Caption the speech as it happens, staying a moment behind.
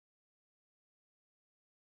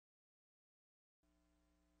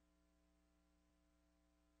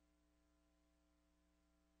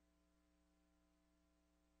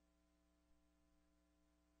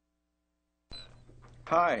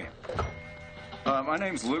Hi. My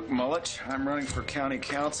name's Luke Mullich. I'm running for county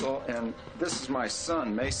council, and this is my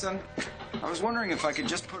son, Mason. I was wondering if I could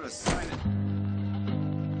just put a sign in.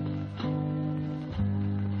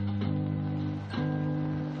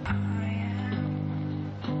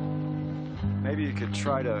 Maybe you could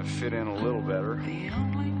try to fit in a little better.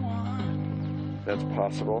 That's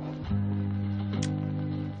possible.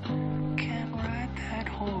 Can't ride that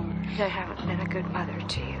horse. I haven't been a good mother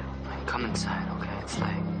to you. Come inside, okay? It's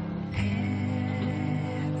late.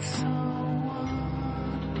 It's so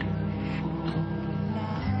wonderful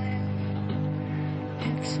life.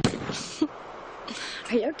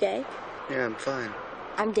 Are you okay? Yeah, I'm fine.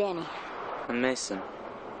 I'm Danny. I'm Mason.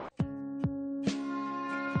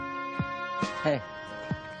 Hey.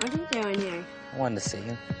 What are you doing here? I wanted to see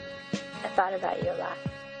you. I thought about you a lot.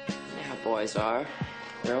 You know how boys are.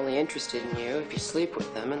 They're only interested in you if you sleep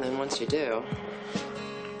with them, and then once you do.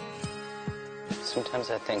 Sometimes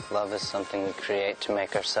I think love is something we create to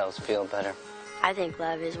make ourselves feel better. I think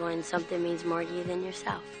love is when something means more to you than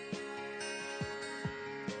yourself.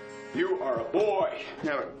 You are a boy. You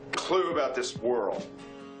have a clue about this world.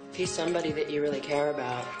 If he's somebody that you really care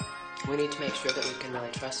about, we need to make sure that we can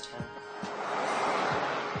really trust him.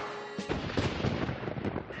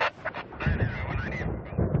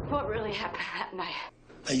 What really happened that night?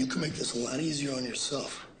 Now, you can make this a lot easier on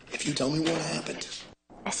yourself if you tell me what happened.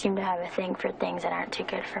 I seem to have a thing for things that aren't too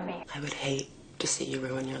good for me. I would hate to see you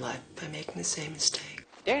ruin your life by making the same mistake.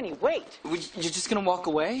 Danny, wait! You're just gonna walk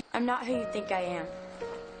away? I'm not who you think I am.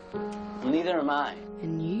 Well, neither am I.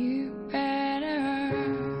 And you better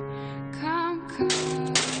come to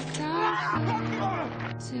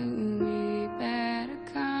me, better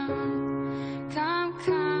come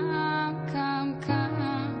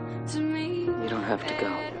to me. You don't have to go.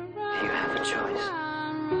 You have a choice.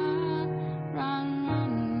 Run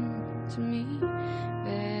to me,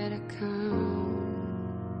 better come.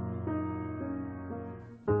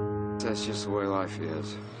 That's just the way life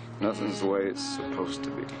is. Nothing's the way it's supposed to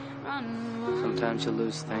be. Sometimes you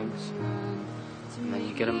lose things, and then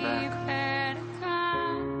you get them back.